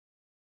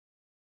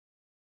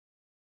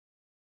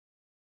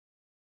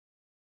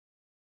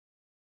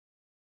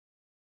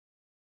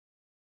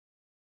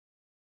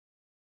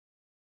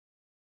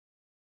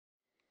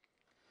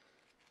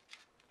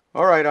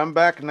Alright, I'm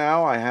back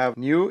now. I have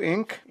new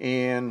ink,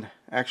 and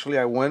actually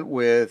I went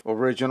with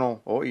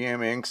original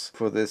OEM inks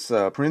for this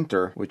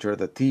printer, which are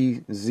the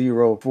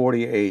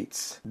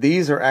T048s.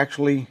 These are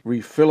actually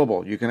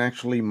refillable. You can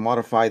actually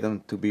modify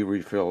them to be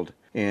refilled,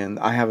 and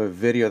I have a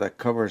video that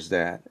covers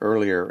that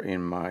earlier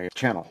in my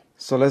channel.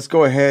 So let's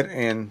go ahead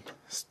and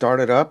start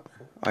it up.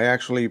 I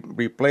actually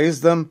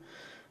replaced them.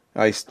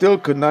 I still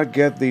could not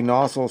get the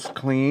nozzles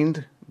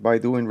cleaned by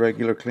doing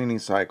regular cleaning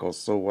cycles,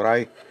 so what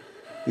I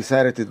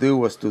decided to do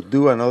was to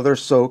do another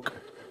soak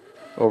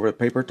over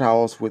paper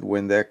towels with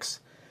Windex,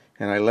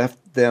 and I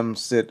left them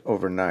sit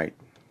overnight.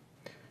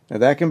 Now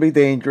that can be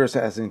dangerous,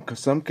 as in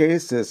some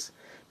cases,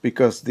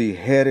 because the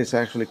head is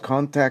actually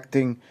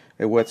contacting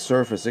a wet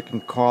surface, it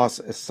can cause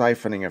a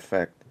siphoning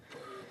effect,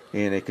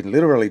 and it can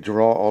literally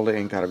draw all the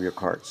ink out of your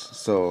carts.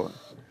 So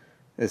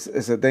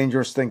it's a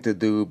dangerous thing to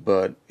do,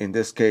 but in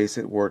this case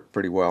it worked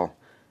pretty well.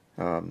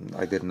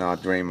 I did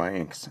not drain my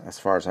inks as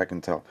far as I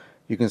can tell.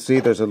 You can see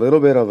there's a little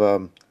bit of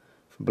a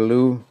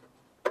blue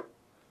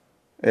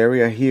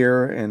area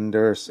here, and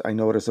I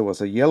noticed there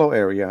was a yellow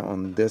area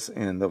on this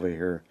end over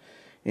here,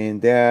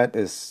 and that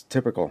is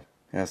typical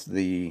as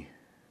the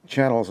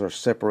channels are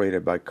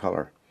separated by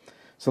color.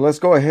 So let's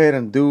go ahead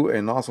and do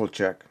a nozzle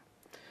check.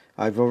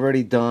 I've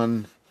already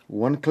done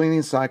one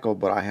cleaning cycle,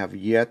 but I have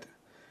yet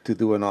to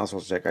do a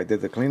nozzle check. I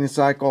did the cleaning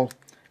cycle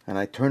and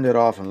I turned it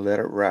off and let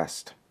it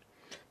rest,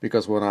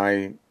 because when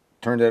I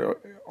turned it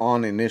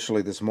on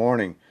initially this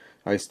morning,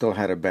 I still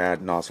had a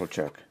bad nozzle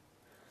check.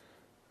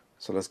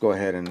 So let's go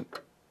ahead and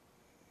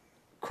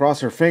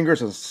cross our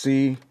fingers and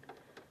see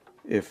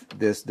if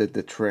this did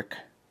the trick.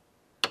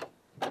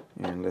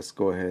 And let's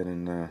go ahead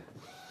and let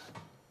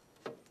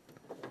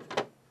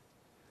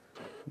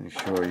me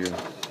show you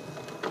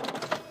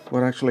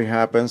what actually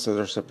happens. So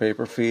there's a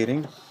paper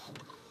feeding,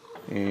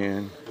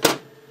 and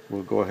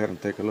we'll go ahead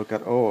and take a look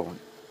at, oh,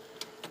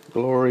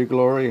 glory,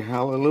 glory,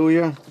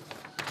 hallelujah.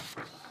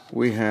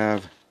 We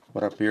have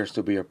what appears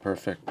to be a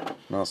perfect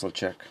nozzle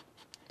check.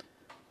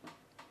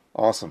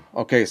 Awesome.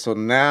 Okay, so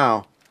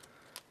now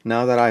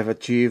that I've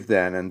achieved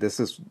that, and this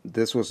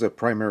was the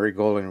primary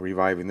goal in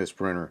reviving this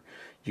printer,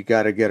 you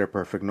got to get a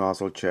perfect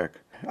nozzle check.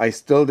 I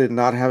still did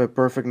not have a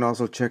perfect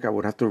nozzle check. I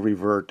would have to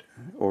revert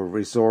or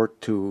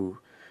resort to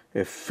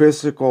a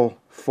physical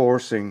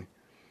forcing,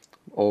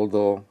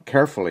 although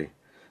carefully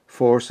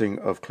forcing,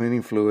 of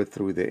cleaning fluid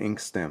through the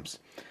ink stems.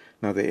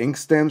 Now the ink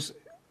stems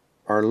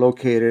are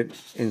located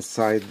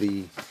inside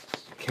the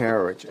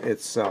carriage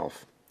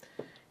itself,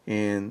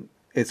 and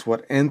it's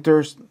what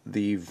enters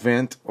the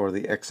vent or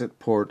the exit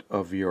port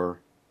of your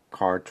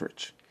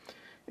cartridge.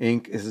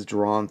 Ink is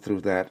drawn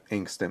through that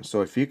ink stem.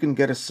 So if you can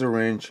get a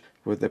syringe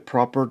with the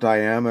proper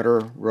diameter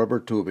rubber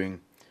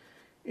tubing,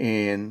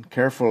 and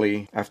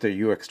carefully, after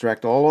you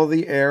extract all of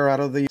the air out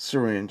of the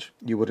syringe,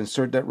 you would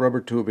insert that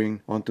rubber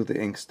tubing onto the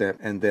ink stem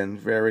and then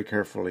very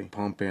carefully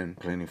pump in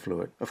cleaning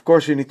fluid. Of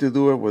course, you need to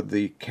do it with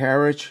the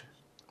carriage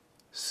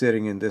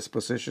sitting in this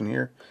position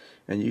here,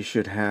 and you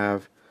should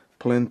have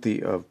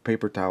plenty of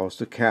paper towels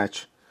to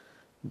catch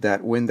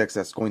that Windex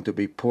that's going to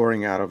be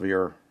pouring out of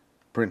your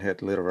print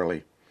head,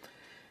 literally.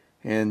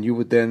 And you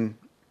would then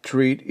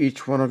treat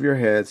each one of your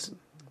heads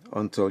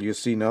until you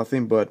see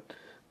nothing but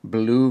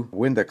blue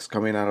Windex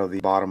coming out of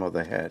the bottom of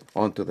the head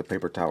onto the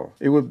paper towel.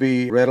 It would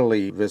be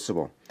readily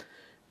visible.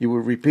 You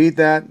would repeat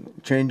that,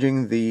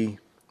 changing the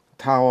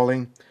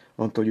toweling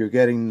until you're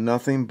getting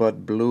nothing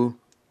but blue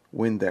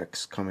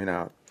Windex coming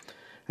out.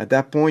 At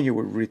that point, you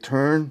would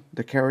return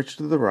the carriage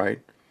to the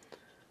right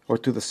or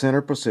to the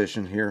center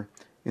position here.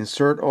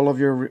 Insert all of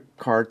your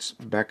carts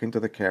back into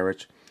the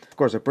carriage. Of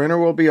course, the printer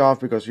will be off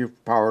because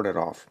you've powered it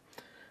off.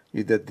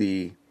 You did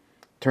the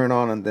turn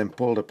on and then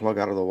pull the plug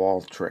out of the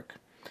wall trick.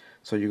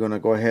 So you're going to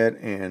go ahead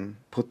and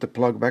put the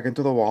plug back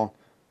into the wall,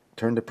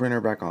 turn the printer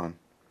back on,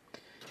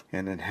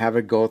 and then have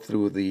it go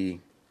through the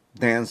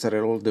dance that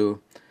it'll do.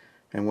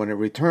 And when it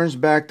returns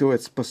back to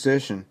its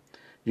position,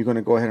 you're going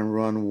to go ahead and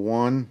run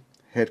one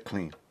head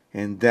clean,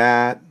 and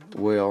that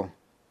will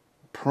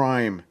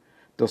prime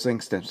those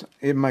ink stems.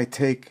 It might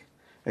take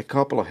a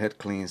couple of head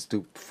cleans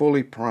to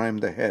fully prime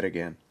the head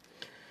again,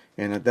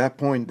 and at that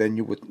point then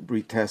you would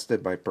retest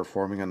it by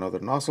performing another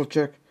nozzle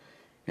check,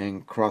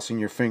 and crossing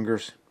your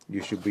fingers,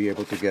 you should be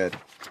able to get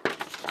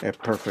a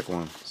perfect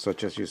one,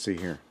 such as you see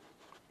here.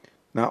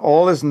 Now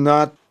all is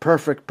not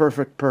perfect.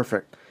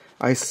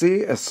 I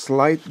see a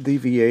slight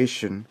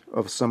deviation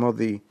of some of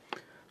the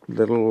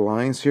little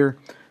lines here,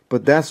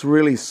 but that's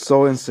really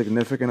so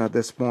insignificant at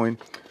this point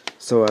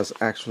so as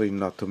actually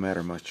not to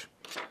matter much.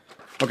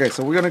 Okay,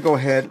 so we're going to go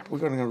ahead, we're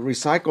going to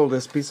recycle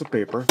this piece of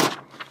paper,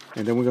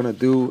 and then we're going to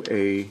do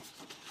a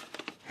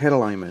head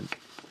alignment.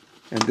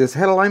 And this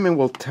head alignment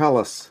will tell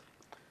us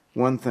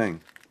one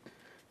thing: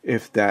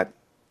 if that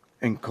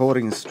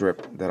encoding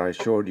strip that I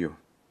showed you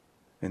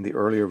in the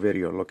earlier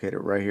video, located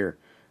right here,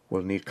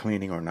 will need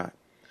cleaning or not.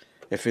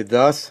 If it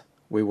does,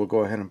 we will go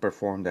ahead and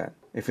perform that.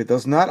 If it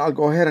does not, I'll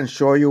go ahead and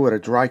show you with a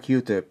dry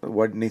Q-tip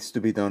what needs to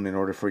be done in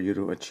order for you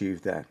to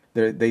achieve that.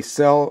 They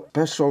sell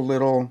special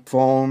little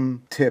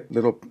foam tip,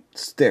 little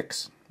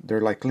sticks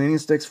They're like cleaning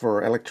sticks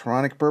for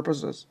electronic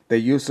purposes. They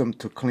use them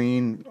to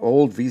clean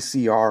old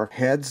VCR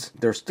heads.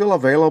 They're still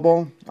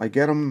available. I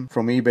get them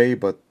from eBay,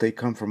 but they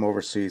come from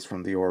overseas,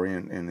 from the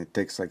Orient, and it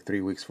takes like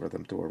 3 weeks for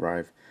them to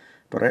arrive.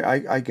 But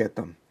I get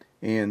them.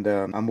 And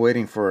I'm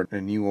waiting for a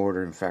new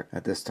order, in fact,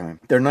 at this time.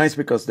 They're nice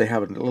because they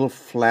have a little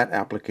flat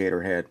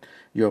applicator head.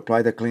 You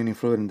apply the cleaning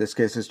fluid. In this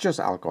case, it's just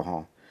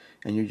alcohol.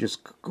 And you just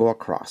go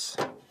across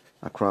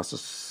the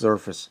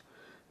surface,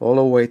 all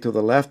the way to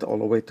the left, all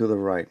the way to the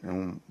right.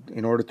 And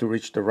in order to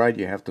reach the right,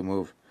 you have to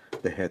move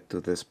the head to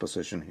this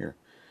position here.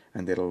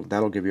 And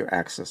that'll give you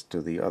access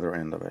to the other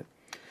end of it.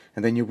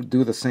 And then you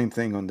do the same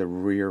thing on the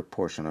rear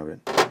portion of it.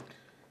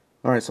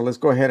 Alright, so let's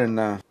go ahead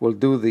and we'll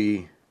do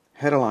the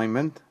head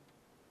alignment.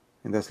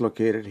 And that's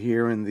located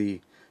here in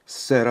the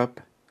setup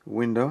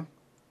window.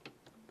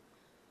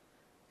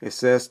 It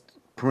says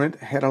print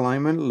head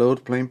alignment,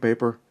 load plain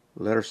paper,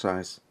 letter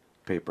size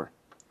paper.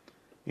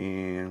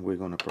 And we're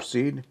going to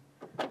proceed.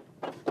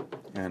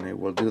 And it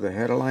will do the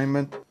head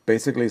alignment.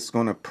 Basically, it's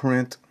going to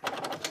print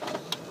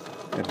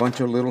a bunch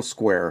of little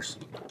squares.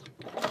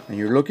 And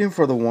you're looking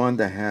for the one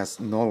that has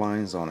no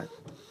lines on it.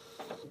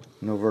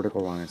 No vertical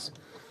lines.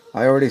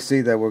 I already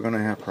see that we're going to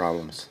have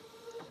problems,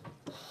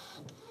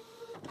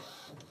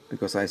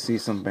 because I see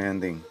some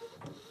banding.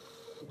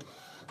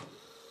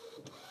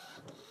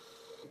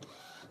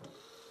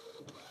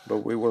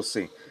 But we will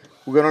see.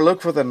 We're going to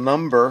look for the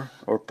number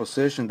or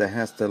position that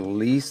has the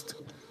least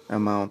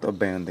amount of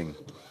banding.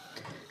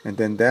 And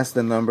then that's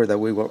the number that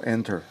we will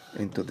enter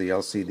into the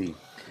LCD.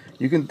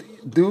 You can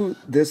do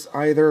this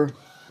either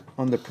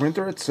on the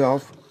printer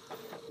itself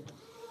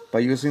by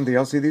using the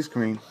LCD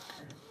screen,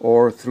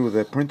 or through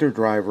the printer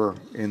driver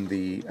in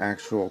the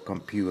actual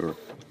computer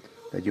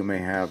that you may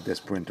have this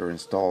printer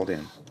installed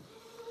in.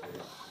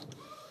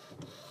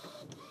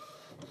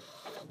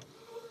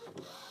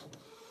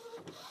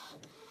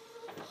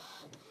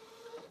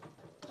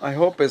 I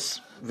hope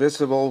it's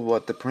visible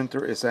what the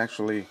printer is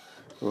actually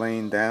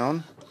laying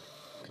down.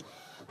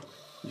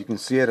 You can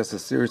see it as a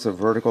series of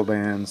vertical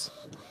bands,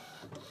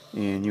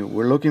 and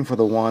we're looking for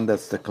the one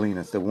that's the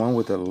cleanest, the one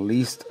with the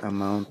least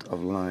amount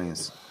of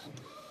lines.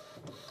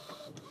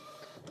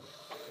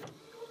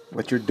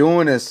 What you're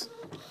doing is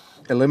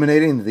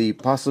eliminating the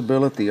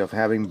possibility of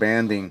having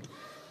banding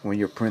when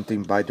you're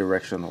printing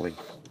bidirectionally.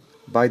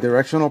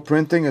 Bidirectional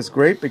printing is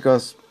great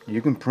because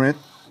you can print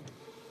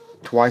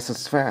twice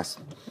as fast.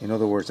 In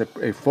other words,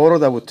 a photo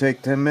that would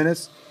take 10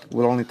 minutes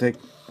will only take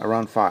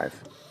around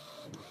 5.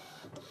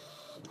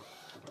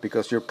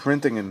 Because you're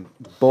printing in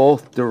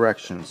both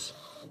directions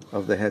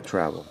of the head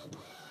travel.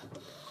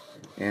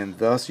 And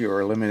thus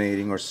you're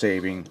eliminating or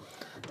saving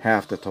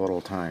half the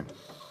total time.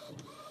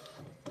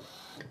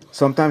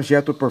 Sometimes you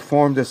have to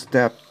perform this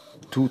step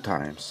 2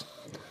 times.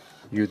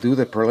 You do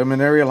the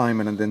preliminary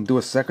alignment and then do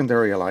a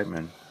secondary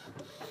alignment,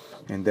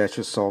 and that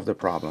should solve the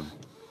problem.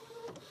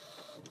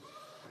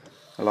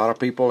 A lot of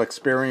people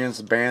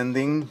experience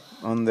banding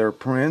on their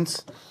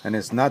prints, and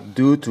it's not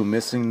due to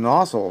missing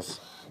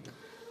nozzles.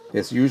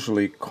 It's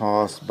usually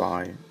caused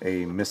by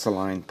a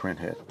misaligned print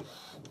head.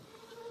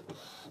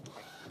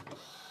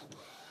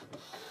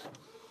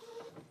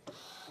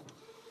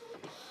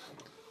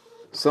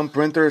 Some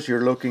printers,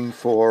 you're looking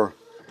for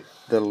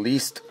the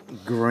least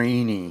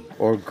grainy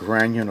or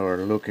granular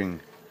looking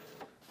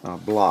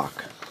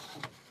block.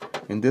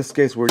 In this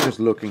case, we're just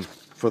looking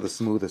for the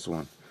smoothest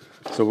one.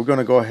 So we're going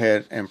to go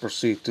ahead and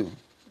proceed to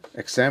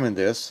examine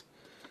this.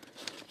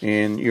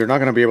 And you're not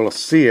going to be able to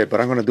see it, but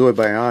I'm going to do it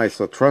by eye,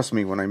 so trust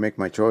me when I make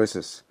my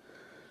choices.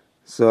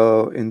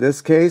 So in this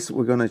case,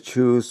 we're going to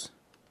choose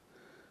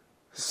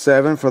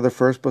 7 for the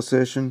first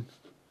position,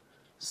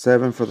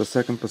 7 for the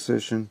second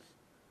position,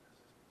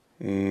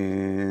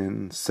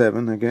 and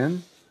 7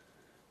 again,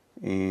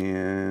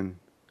 and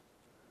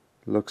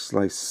looks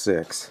like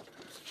 6.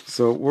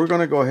 So we're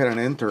going to go ahead and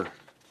enter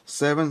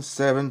 7,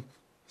 7,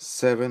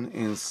 7,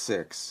 and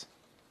 6.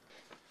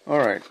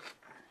 Alright,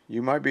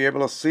 you might be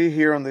able to see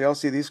here on the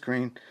LCD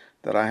screen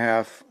that I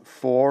have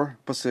 4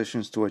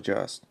 positions to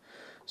adjust.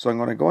 So I'm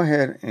going to go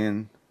ahead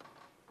and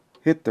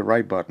hit the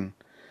right button,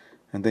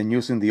 and then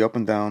using the up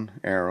and down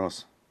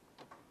arrows,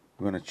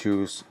 I'm going to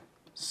choose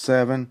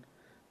 7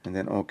 and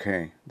then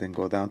OK. Then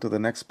go down to the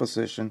next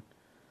position,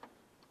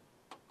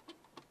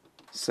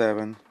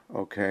 7,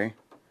 OK.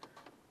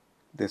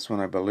 This one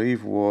I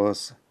believe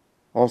was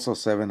also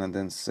 7 and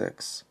then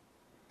 6,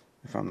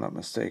 if I'm not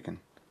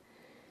mistaken.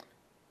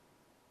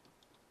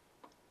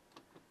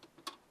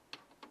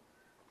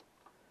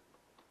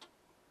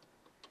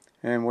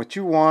 And what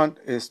you want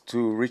is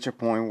to reach a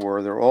point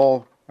where they're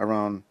all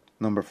around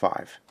number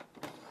 5.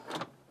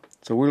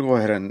 So we'll go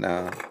ahead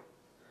and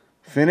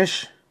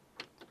finish,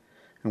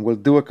 and we'll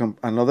do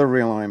another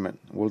realignment.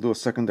 We'll do a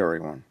secondary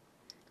one,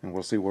 and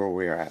we'll see where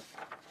we're at.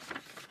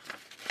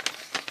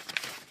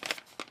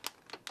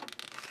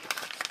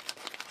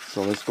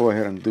 So let's go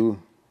ahead and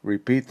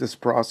repeat this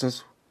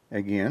process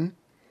again.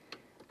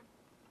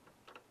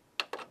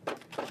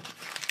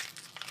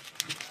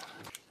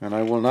 And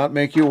I will not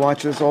make you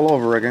watch this all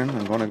over again.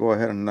 I'm going to go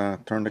ahead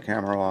and turn the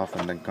camera off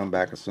and then come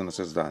back as soon as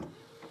it's done.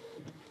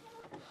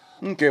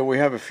 Okay, we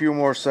have a few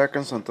more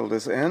seconds until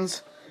this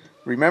ends.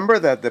 Remember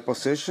that the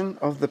position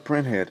of the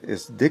printhead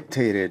is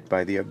dictated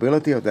by the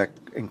ability of that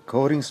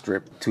encoding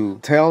strip to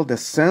tell the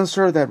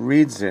sensor that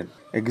reads it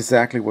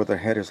exactly where the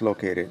head is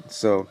located.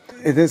 So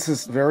this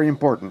is very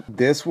important.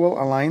 This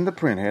will align the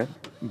printhead,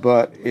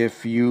 but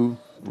if you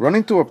run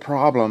into a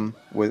problem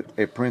with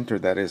a printer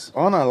that is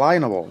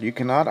unalignable, you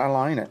cannot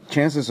align it,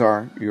 chances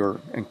are your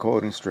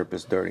encoding strip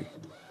is dirty.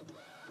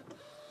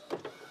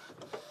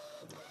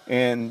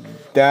 And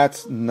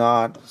that's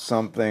not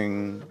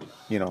something,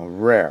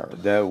 rare.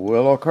 That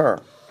will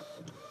occur.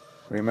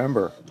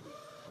 Remember,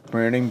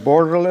 printing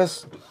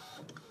borderless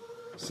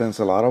sends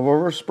a lot of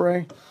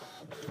overspray.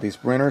 These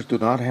printers do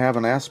not have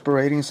an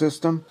aspirating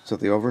system, so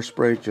the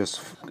overspray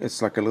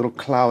it's like a little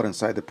cloud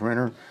inside the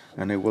printer,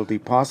 and it will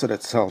deposit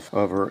itself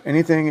over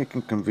anything it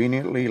can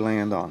conveniently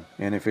land on.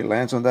 And if it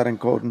lands on that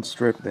encoding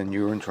strip, then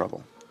you're in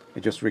trouble.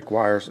 It just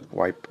requires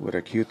wipe with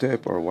a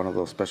Q-tip or one of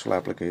those special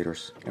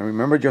applicators. And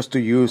remember just to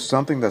use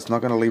something that's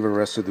not going to leave a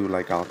residue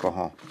like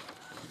alcohol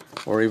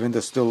or even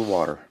distilled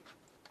water.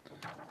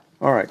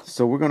 Alright,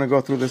 so we're going to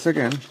go through this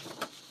again.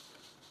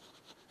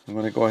 I'm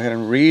going to go ahead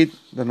and read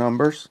the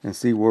numbers and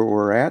see where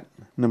we're at.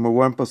 Number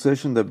 1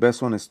 position, the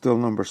best one is still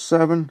number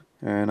 7.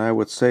 And I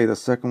would say the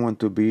second one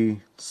to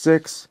be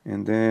 6,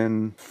 and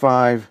then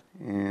 5,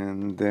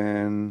 and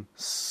then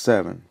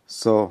 7.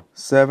 So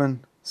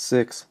 7,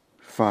 6,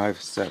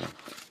 5, 7.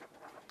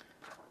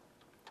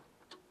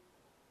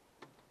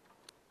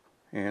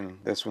 And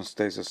this one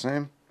stays the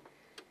same.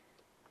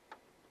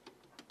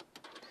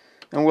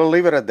 And we'll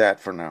leave it at that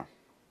for now.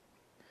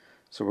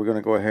 So we're going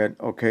to go ahead,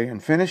 OK,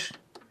 and finish.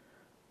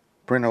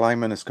 Print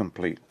alignment is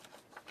complete.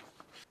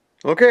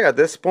 Okay, at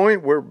this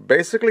point, we're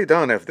basically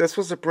done. If this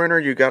was a printer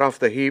you got off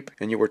the heap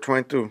and you were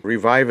trying to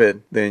revive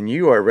it, then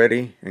you are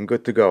ready and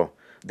good to go.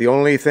 The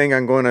only thing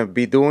I'm going to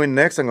be doing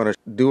next, I'm going to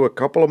do a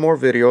couple of more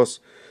videos.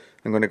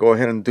 I'm going to go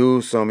ahead and do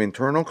some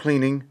internal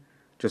cleaning,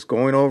 just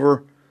going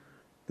over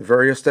the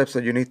various steps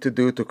that you need to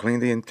do to clean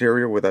the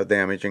interior without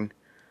damaging.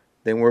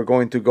 Then we're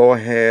going to go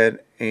ahead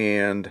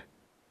and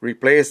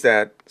replace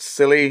that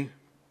silly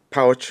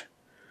pouch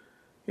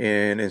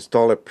and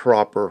install a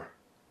proper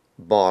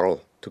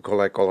bottle to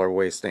collect all our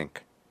waste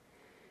ink.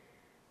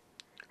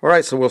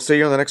 Alright, so we'll see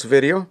you in the next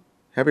video.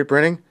 Happy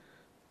printing.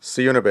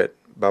 See you in a bit.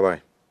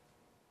 Bye-bye.